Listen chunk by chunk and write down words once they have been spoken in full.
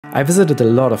I visited a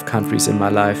lot of countries in my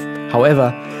life.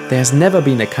 However, there has never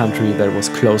been a country that was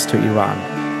close to Iran.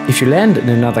 If you land in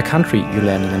another country, you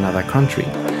land in another country.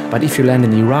 But if you land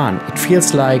in Iran, it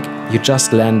feels like you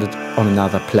just landed on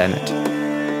another planet.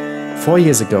 4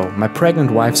 years ago, my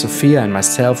pregnant wife Sophia and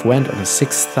myself went on a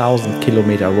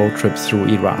 6,000-kilometer road trip through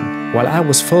Iran. While I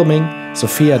was filming,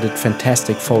 Sophia did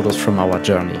fantastic photos from our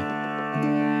journey.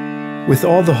 With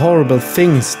all the horrible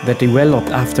things that developed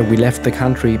after we left the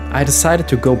country, I decided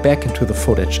to go back into the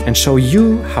footage and show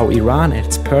you how Iran and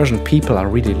its Persian people are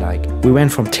really like. We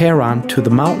went from Tehran to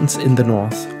the mountains in the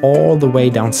north, all the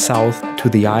way down south to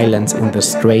the islands in the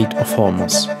Strait of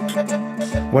Hormuz.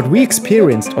 What we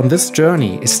experienced on this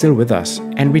journey is still with us,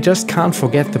 and we just can't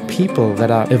forget the people that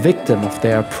are a victim of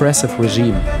their oppressive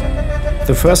regime.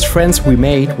 The first friends we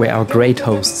made were our great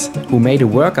hosts, who made a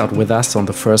workout with us on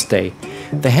the first day.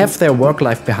 They have their work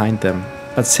life behind them,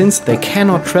 but since they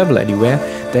cannot travel anywhere,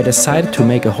 they decided to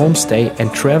make a homestay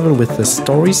and travel with the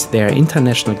stories their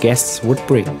international guests would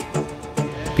bring.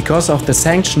 Because of the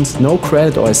sanctions, no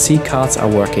credit or SD cards are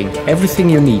working. Everything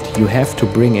you need, you have to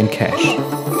bring in cash.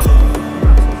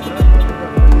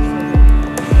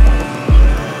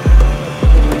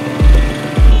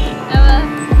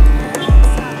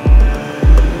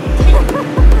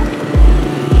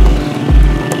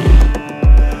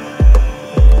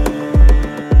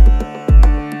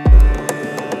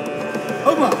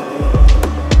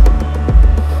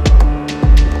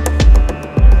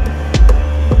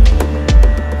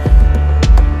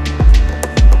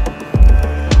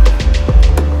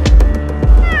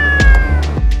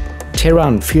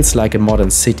 Tehran feels like a modern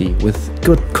city with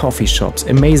good coffee shops,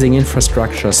 amazing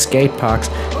infrastructure, skate parks,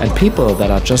 and people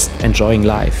that are just enjoying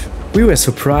life. We were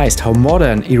surprised how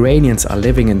modern Iranians are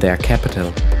living in their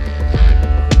capital.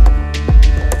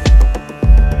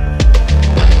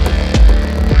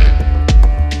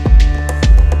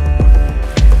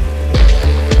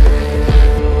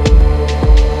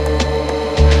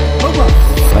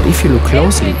 But if you look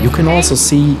closely, you can also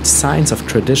see signs of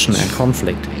tradition and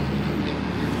conflict.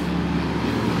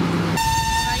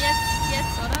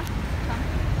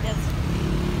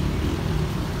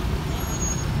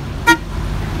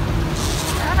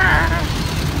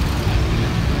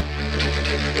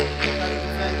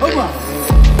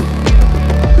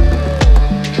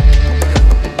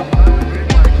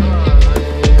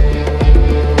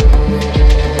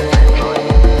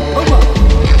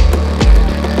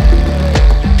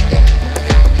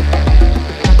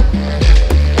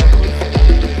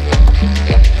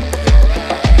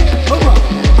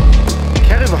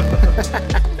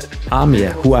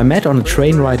 Amir, who I met on a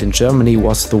train ride in Germany,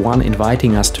 was the one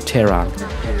inviting us to Tehran.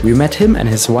 We met him and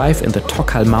his wife in the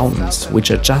Tokhal Mountains, which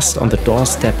are just on the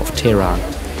doorstep of Tehran.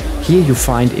 Here you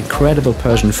find incredible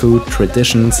Persian food,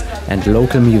 traditions and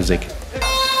local music.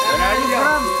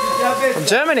 From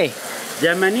Germany?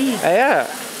 Germany? Yeah.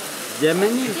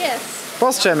 Germany? Yes.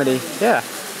 Both Germany, yeah.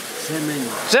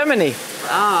 Germany.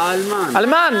 Ah, Alman.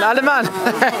 Alman.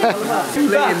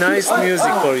 Play nice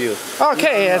music for you.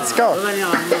 Okay, let's go.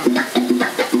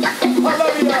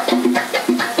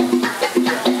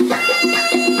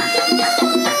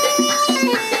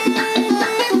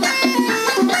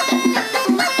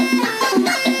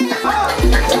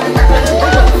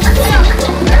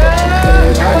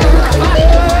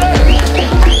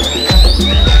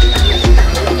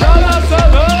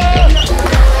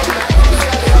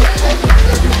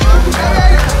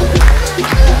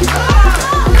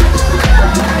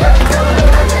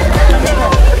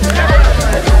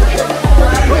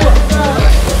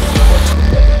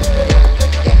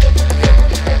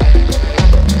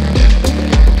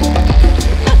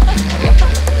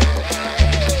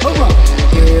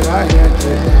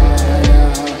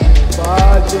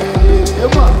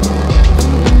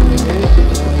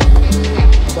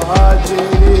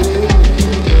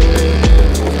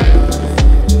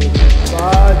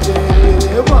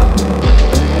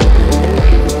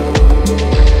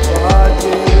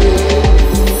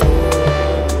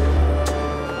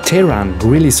 Tehran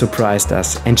really surprised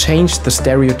us and changed the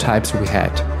stereotypes we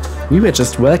had. We were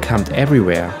just welcomed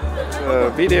everywhere.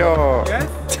 Video!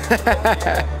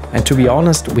 And to be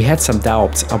honest, we had some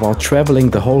doubts about traveling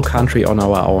the whole country on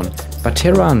our own. But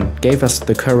Tehran gave us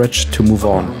the courage to move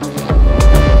on.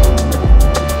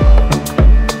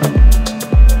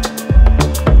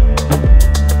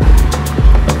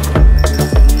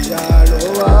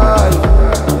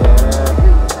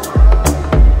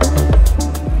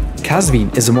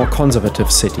 Qazvin is a more conservative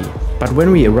city, but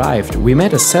when we arrived, we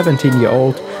met a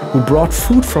 17-year-old who brought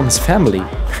food from his family.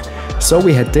 So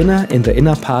we had dinner in the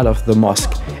inner part of the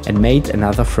mosque and made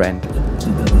another friend.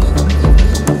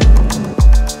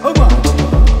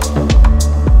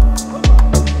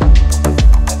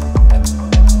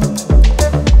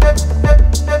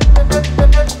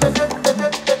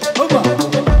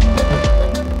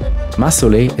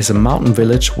 Masule is a mountain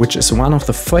village which is one of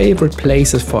the favorite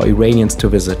places for Iranians to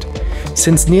visit.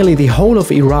 Since nearly the whole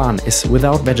of Iran is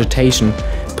without vegetation,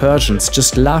 Persians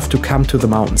just love to come to the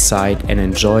mountainside and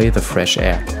enjoy the fresh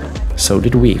air. So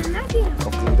did we.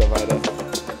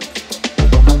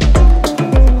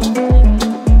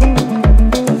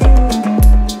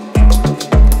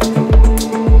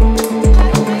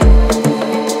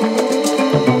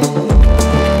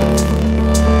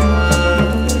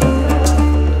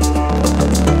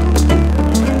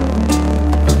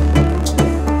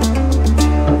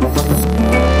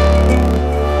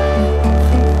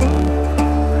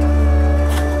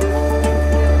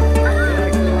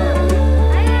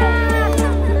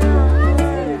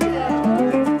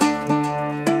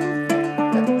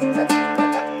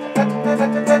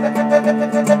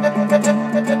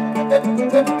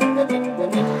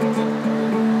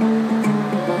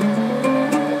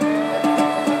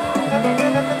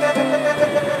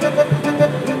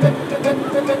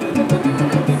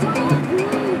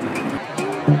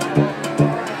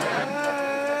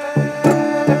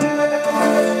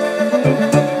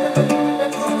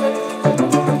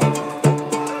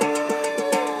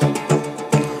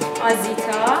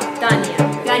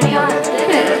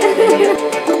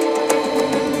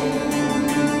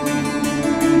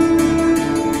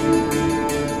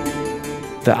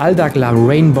 The Al-Dagla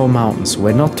Rainbow Mountains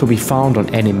were not to be found on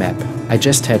any map. I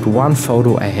just had one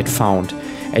photo I had found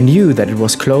and knew that it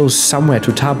was close somewhere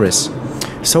to Tabriz.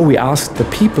 So we asked the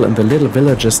people in the little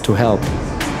villages to help.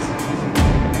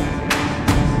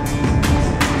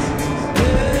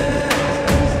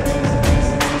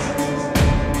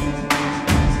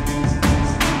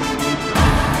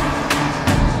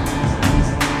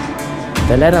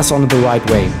 They led us on the right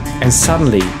way, and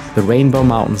suddenly the Rainbow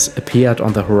Mountains appeared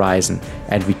on the horizon,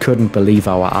 and we couldn't believe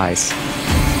our eyes.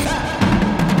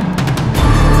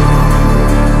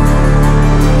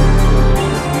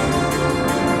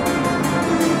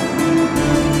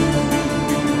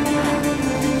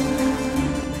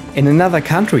 In another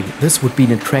country, this would be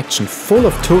an attraction full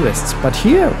of tourists, but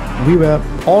here we were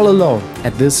all alone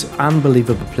at this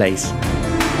unbelievable place.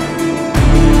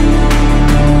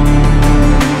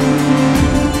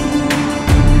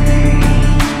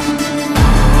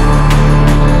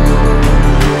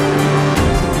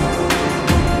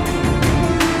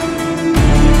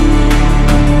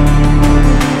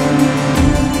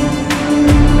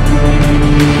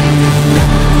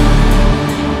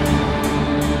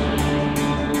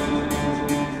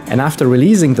 And after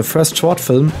releasing the first short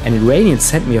film, an Iranian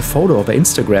sent me a photo over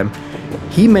Instagram.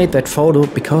 He made that photo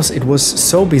because it was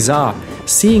so bizarre,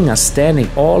 seeing us standing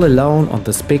all alone on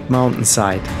this big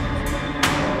mountainside.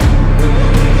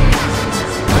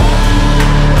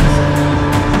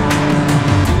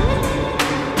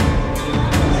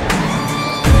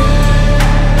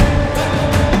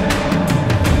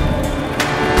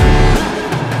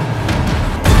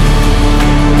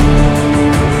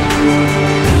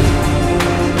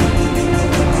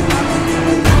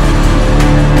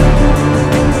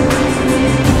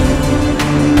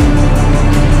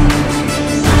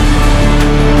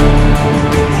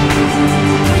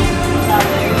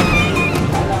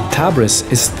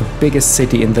 Tabriz is the biggest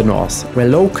city in the north, where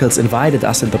locals invited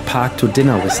us in the park to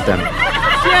dinner with them.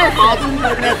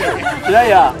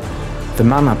 The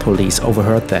Mana police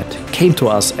overheard that, came to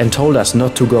us and told us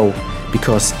not to go,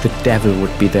 because the devil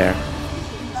would be there.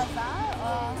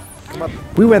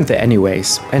 We went there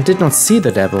anyways, and did not see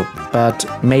the devil,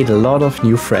 but made a lot of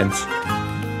new friends.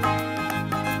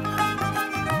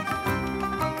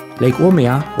 Lake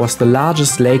Urmia was the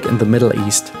largest lake in the Middle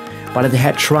East, but it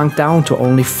had shrunk down to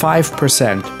only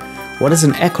 5%. What is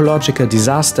an ecological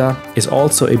disaster is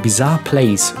also a bizarre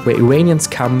place where Iranians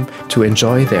come to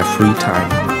enjoy their free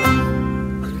time.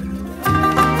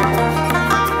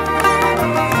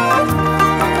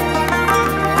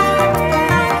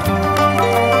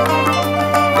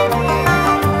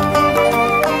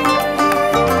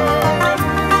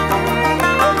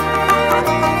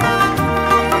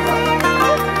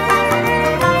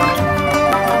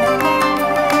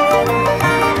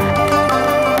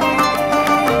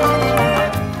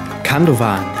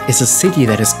 Kandovan is a city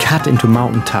that is cut into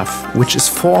mountain tuff, which is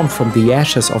formed from the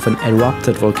ashes of an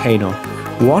erupted volcano.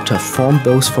 Water formed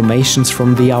those formations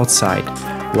from the outside,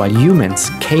 while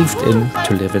humans caved in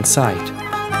to live inside.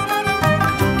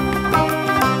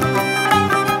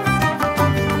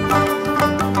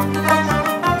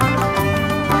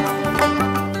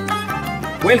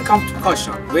 Welcome to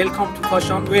Persian, welcome to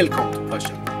Persian, welcome to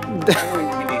Persian.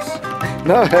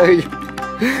 No,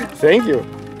 thank you.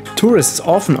 Tourists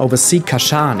often oversee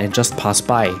Kashan and just pass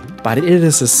by, but it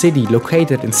is a city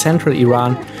located in central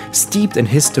Iran, Steeped in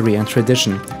history and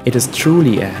tradition, it is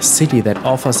truly a city that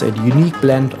offers a unique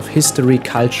blend of history,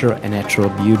 culture and natural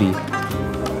beauty.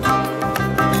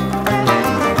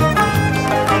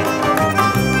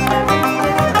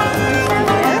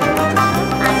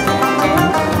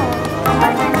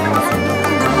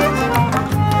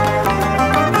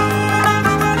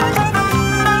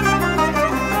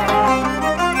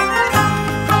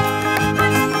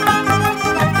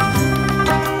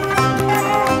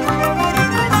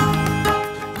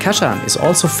 Kashan is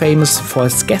also famous for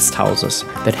its guest houses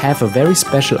that have a very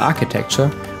special architecture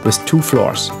with 2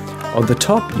 floors. On the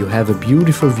top you have a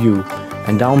beautiful view,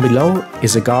 and down below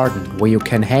is a garden where you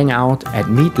can hang out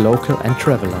and meet local and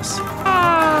travelers.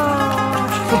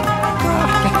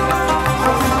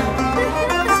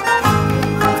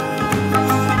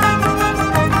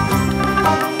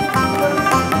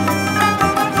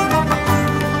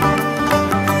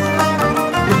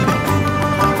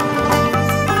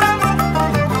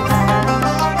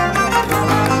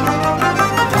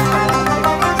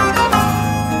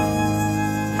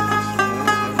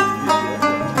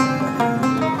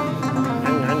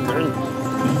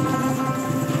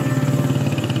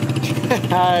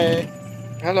 Hi.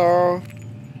 Hello.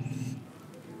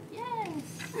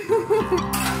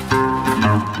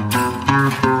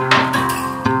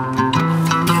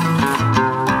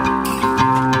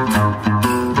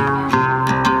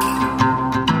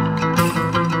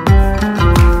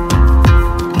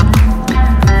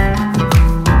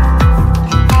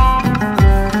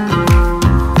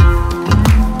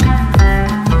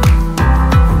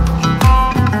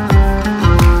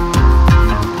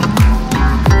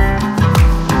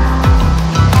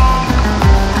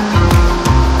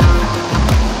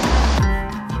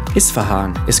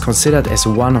 Isfahan is considered as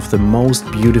one of the most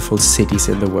beautiful cities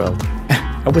in the world.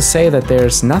 I would say that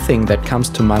there's nothing that comes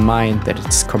to my mind that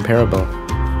it's comparable.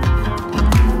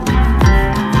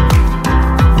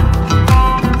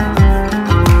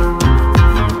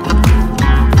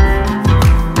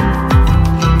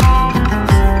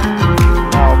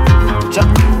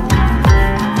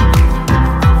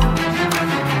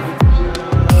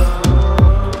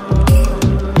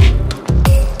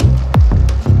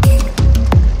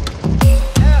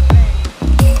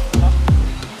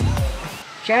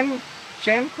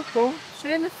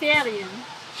 Schöne Ferien.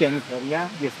 Schöne Ferien,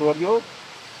 before you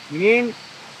mean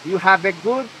you have a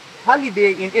good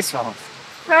holiday in Isfahan.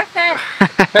 Perfect.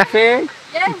 Perfect.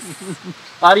 Yes.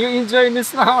 Are you enjoying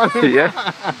Isfahan? Yeah.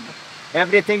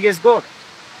 Everything is good.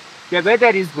 The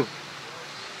weather is good.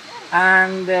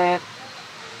 And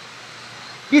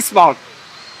bis bald.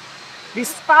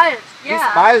 Bis bald. Bis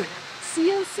Yeah. bald. See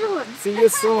you soon. See you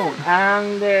soon.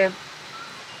 And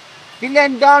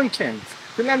vielen Dank.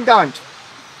 Vielen Dank.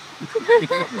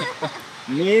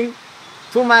 Mean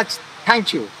too much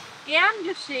thank you. Gern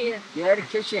geschehen. Dear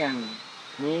kitchen.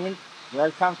 Mean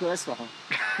welcome to Isfahan.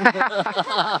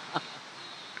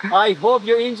 I hope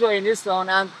you enjoy Isfahan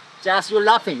and just you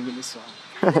laughing in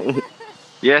Isfahan.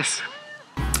 Yes.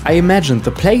 I imagined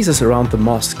the places around the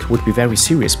mosque would be very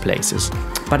serious places.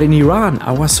 But in Iran,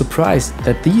 I was surprised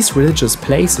that these religious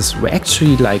places were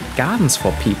actually like gardens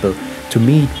for people to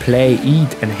meet, play,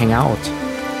 eat and hang out.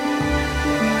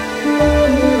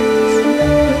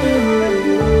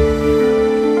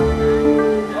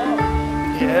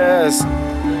 Yes.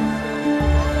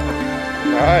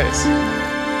 Nice.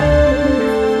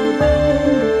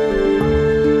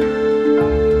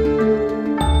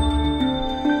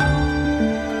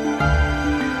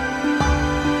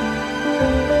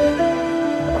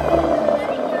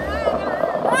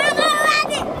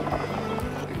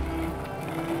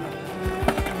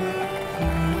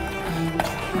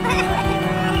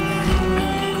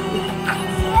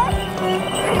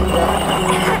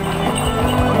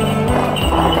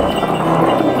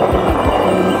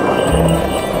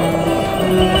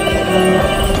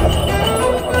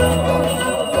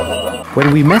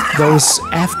 When we met those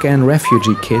Afghan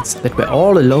refugee kids that were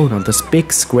all alone on this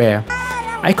big square,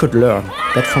 I could learn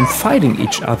that from fighting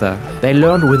each other, they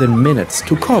learned within minutes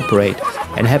to cooperate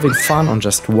and having fun on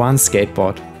just one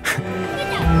skateboard.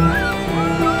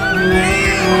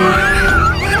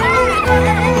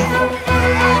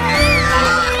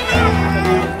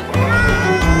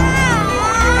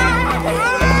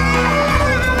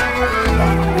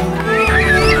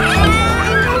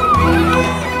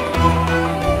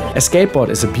 A skateboard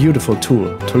is a beautiful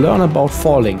tool to learn about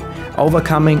falling,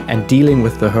 overcoming and dealing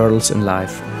with the hurdles in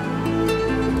life.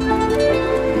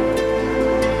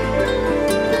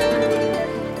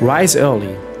 Rise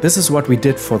early. This is what we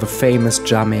did for the famous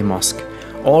Jame Mosque.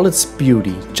 All its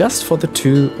beauty just for the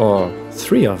 2 or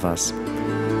 3 of us.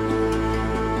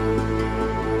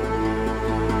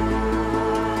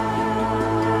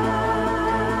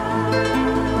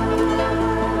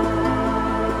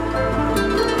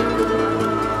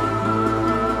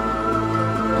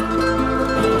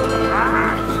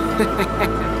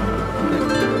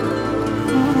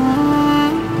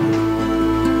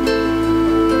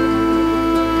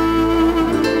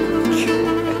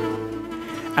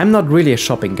 I'm not really a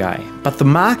shopping guy, but the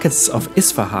markets of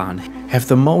Isfahan have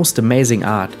the most amazing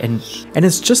art and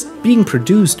it's just being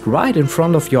produced right in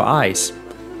front of your eyes.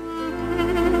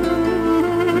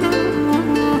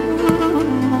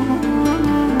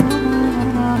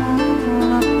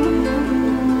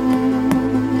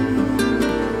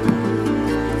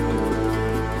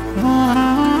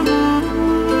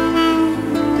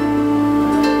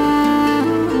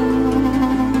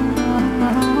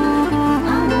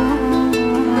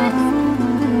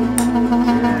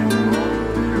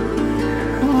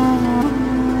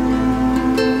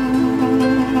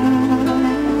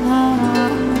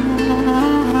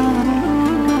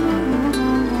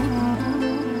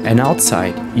 And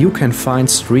outside, you can find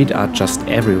street art just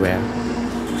everywhere.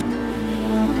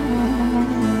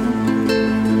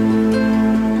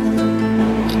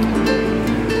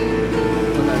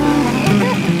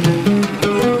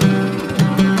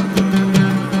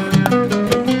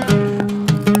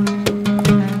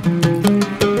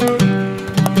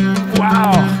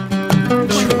 Wow!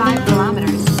 5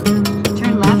 kilometers.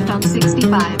 Turn left on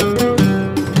 65.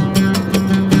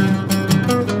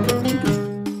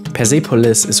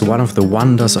 Persepolis is one of the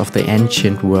wonders of the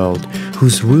ancient world,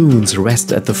 whose ruins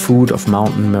rest at the foot of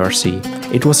Mountain Mercy.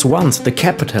 It was once the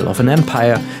capital of an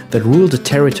empire that ruled a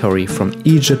territory from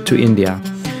Egypt to India.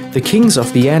 The kings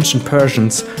of the ancient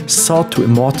Persians sought to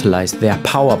immortalize their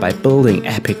power by building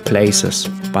epic places.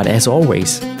 But as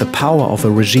always, the power of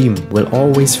a regime will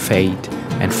always fade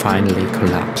and finally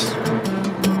collapse.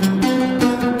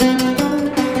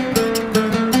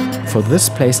 For this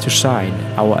place to shine,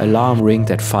 our alarm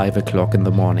ringed at 5 o'clock in the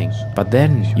morning. But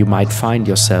then you might find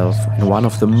yourself in one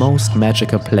of the most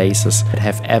magical places that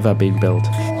have ever been built.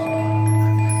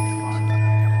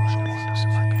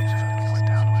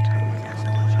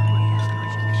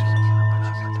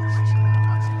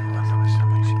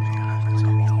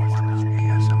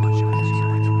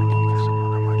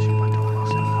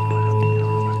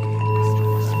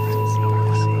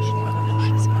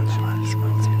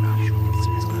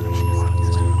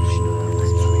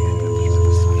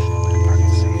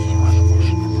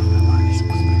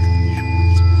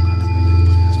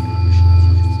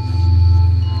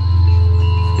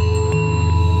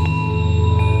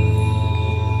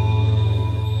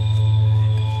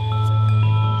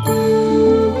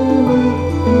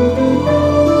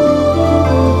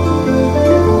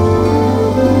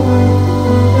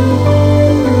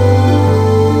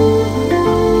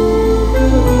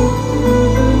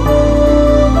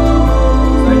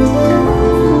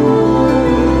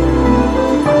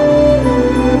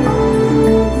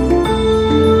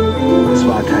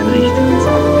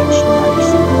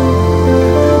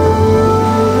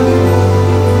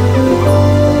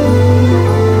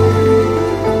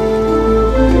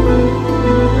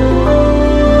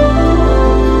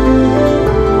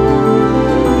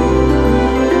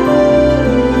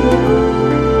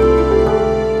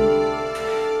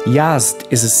 Yazd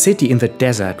is a city in the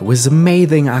desert with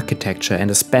amazing architecture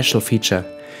and a special feature.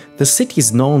 The city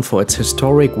is known for its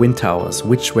historic wind towers,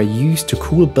 which were used to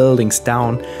cool buildings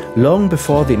down long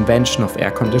before the invention of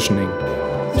air conditioning.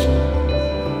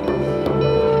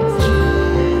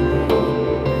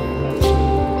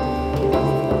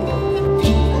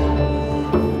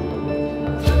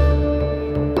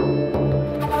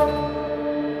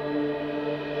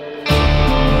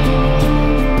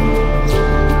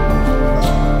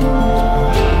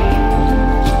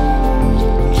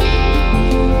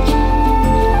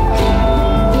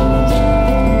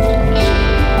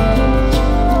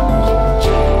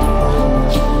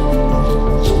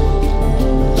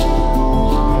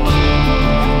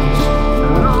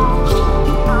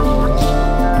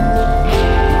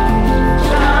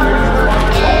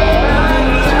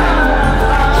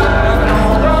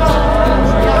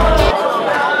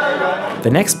 The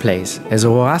next place, a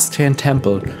Zoroastrian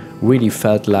temple, really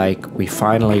felt like we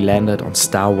finally landed on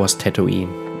Star Wars Tatooine.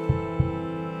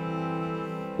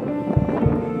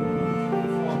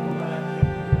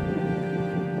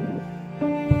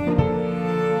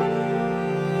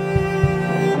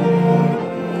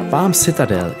 Barm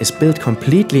Citadel is built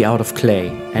completely out of clay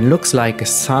and looks like a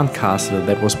sandcastle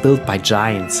that was built by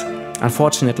giants.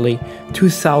 Unfortunately,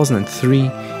 2003,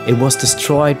 it was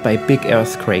destroyed by a big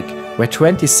earthquake where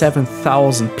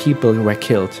 27,000 people were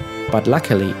killed, but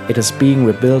luckily it is being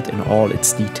rebuilt in all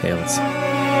its details.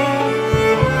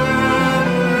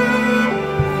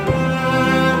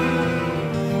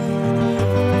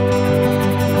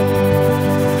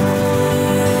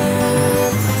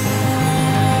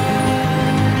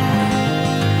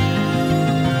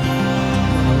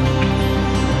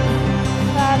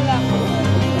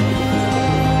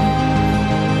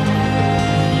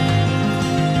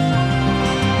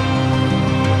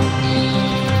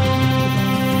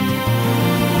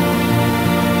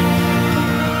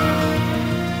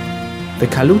 The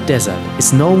Kalut Desert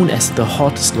is known as the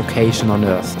hottest location on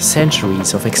Earth.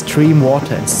 Centuries of extreme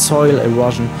water and soil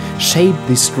erosion shaped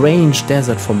these strange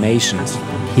desert formations.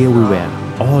 Here we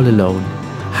were, all alone,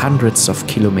 hundreds of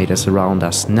kilometers around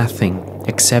us, nothing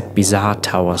except bizarre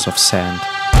towers of sand.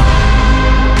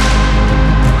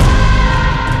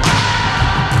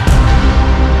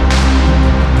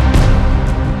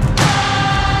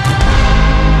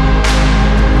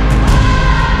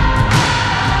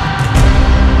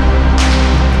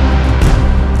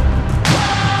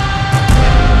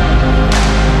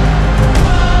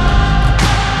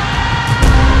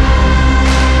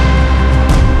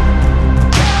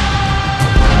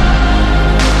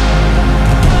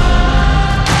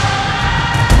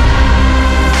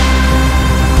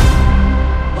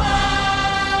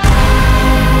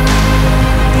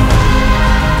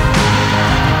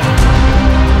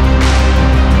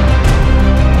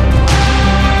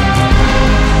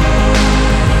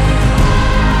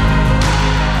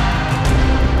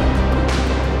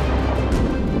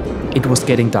 It was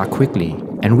getting dark quickly,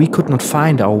 and we could not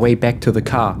find our way back to the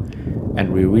car,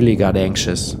 and we really got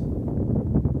anxious.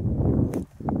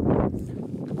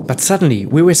 But suddenly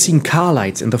we were seeing car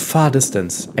lights in the far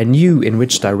distance and knew in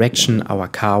which direction our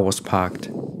car was parked.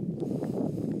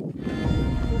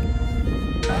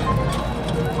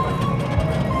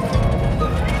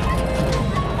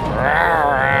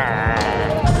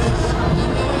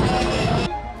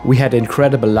 We had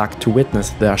incredible luck to witness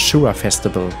the Ashura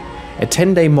festival, a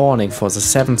 10-day mourning for the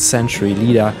 7th century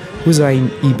leader Husayn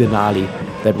ibn Ali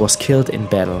that was killed in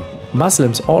battle.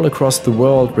 Muslims all across the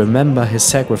world remember his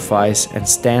sacrifice and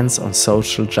stance on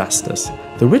social justice.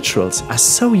 The rituals are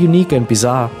so unique and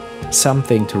bizarre,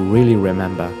 something to really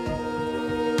remember.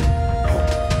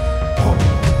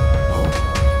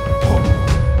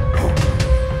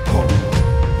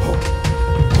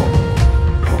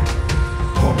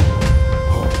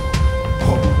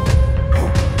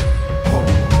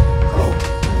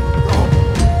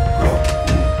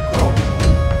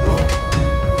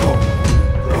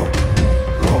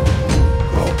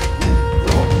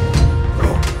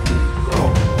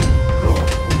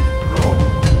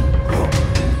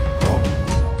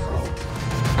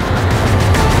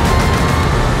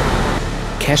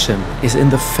 Kashem is in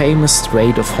the famous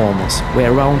Strait of Hormuz,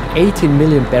 where around 18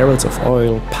 million barrels of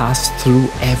oil pass through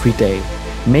every day,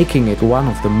 making it one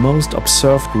of the most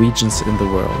observed regions in the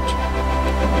world.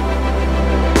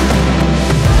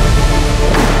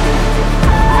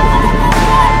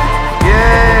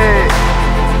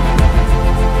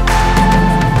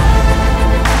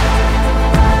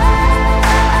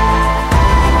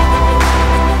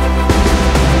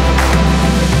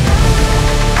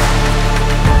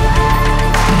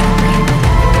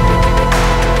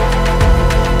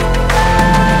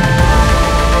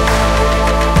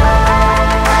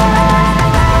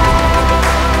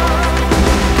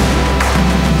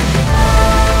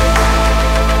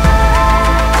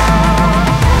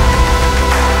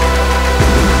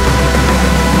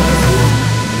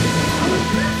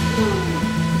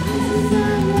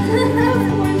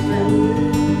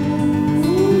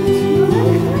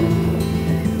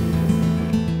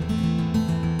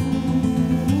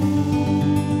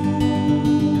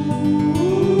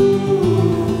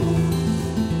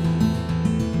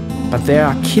 But there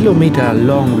are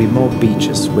kilometer-long remote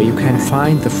beaches where you can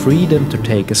find the freedom to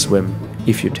take a swim,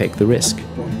 if you take the risk.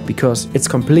 Because it's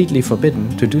completely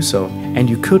forbidden to do so, and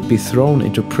you could be thrown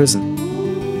into prison.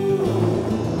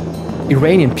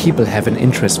 Iranian people have an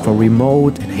interest for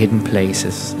remote and hidden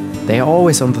places. They are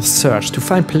always on the search to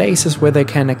find places where they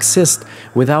can exist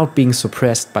without being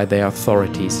suppressed by their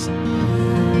authorities.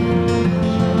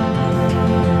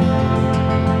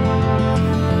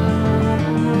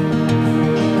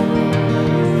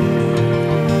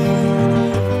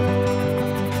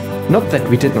 Not that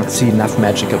we did not see enough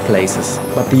magical places,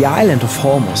 but the island of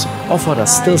Hormuz offered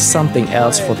us still something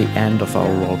else for the end of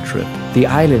our road trip. The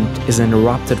island is an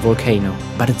erupted volcano,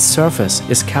 but its surface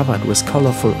is covered with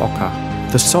colorful ochre.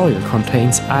 The soil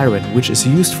contains iron, which is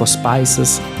used for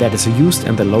spices that is used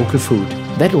in the local food.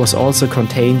 That was also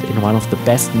contained in one of the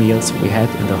best meals we had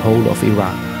in the whole of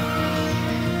Iran.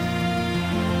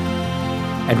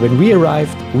 And when we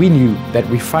arrived, we knew that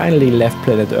we finally left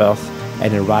planet Earth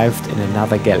and arrived in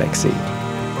another galaxy.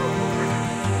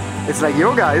 It's like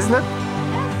yoga, isn't it?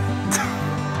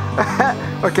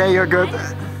 Okay, you're good.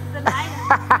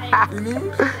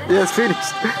 Yes,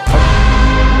 finished.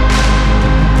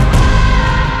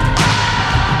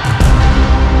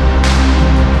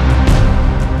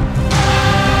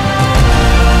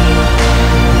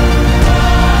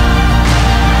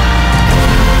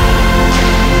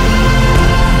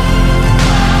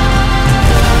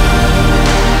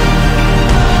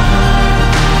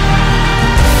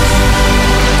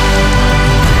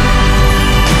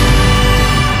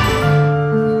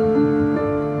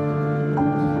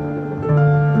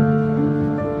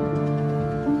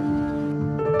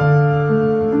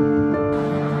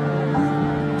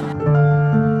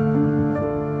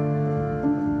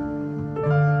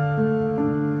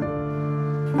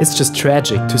 It's just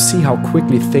tragic to see how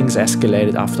quickly things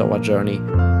escalated after our journey.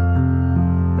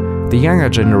 The younger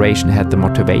generation had the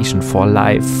motivation for a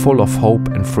life full of hope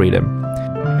and freedom.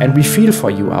 And we feel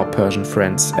for you, our Persian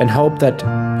friends, and hope that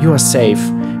you are safe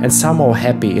and somehow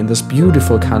happy in this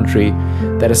beautiful country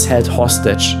that is held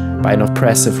hostage by an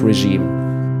oppressive regime.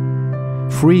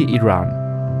 Free Iran.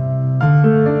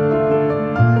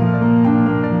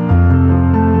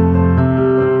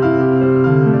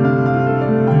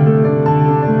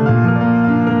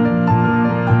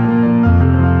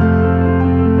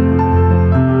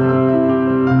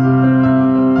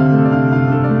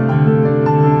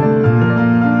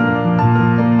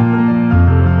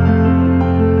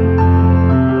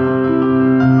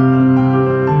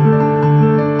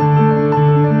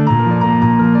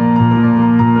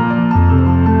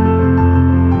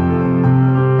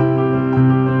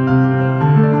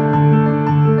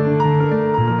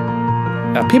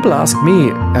 People ask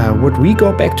me, would we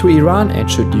go back to Iran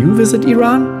and should you visit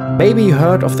Iran? Maybe you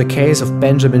heard of the case of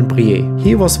Benjamin Brier.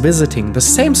 He was visiting the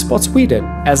same spots we did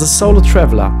as a solo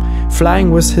traveler,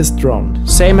 flying with his drone,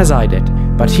 same as I did.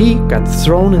 But he got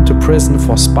thrown into prison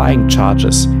for spying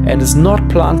charges and is not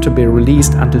planned to be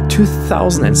released until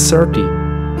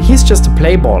 2030. He's just a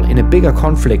playball in a bigger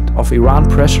conflict of Iran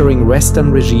pressuring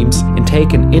Western regimes and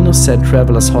taking innocent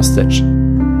travelers hostage.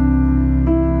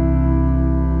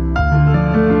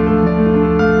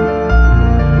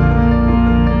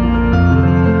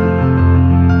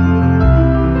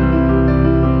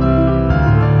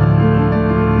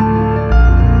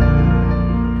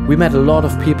 We met a lot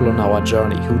of people on our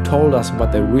journey who told us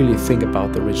what they really think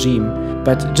about the regime,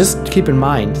 but just keep in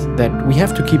mind that we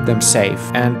have to keep them safe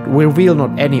and we reveal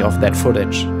not any of that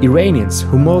footage. Iranians,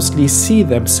 who mostly see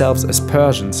themselves as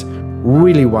Persians,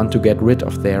 really want to get rid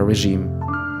of their regime.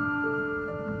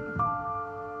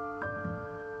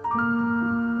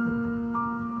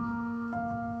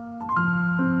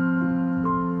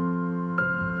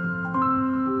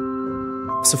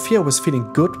 Sophia was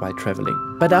feeling good while traveling,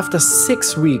 but after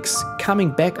 6 weeks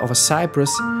coming back over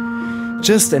Cyprus,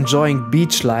 just enjoying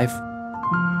beach life,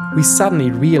 we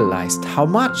suddenly realized how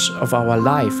much of our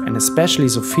life, and especially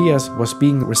Sophia's, was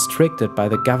being restricted by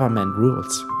the government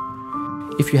rules.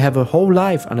 If you have a whole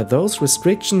life under those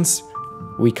restrictions,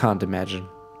 we can't imagine.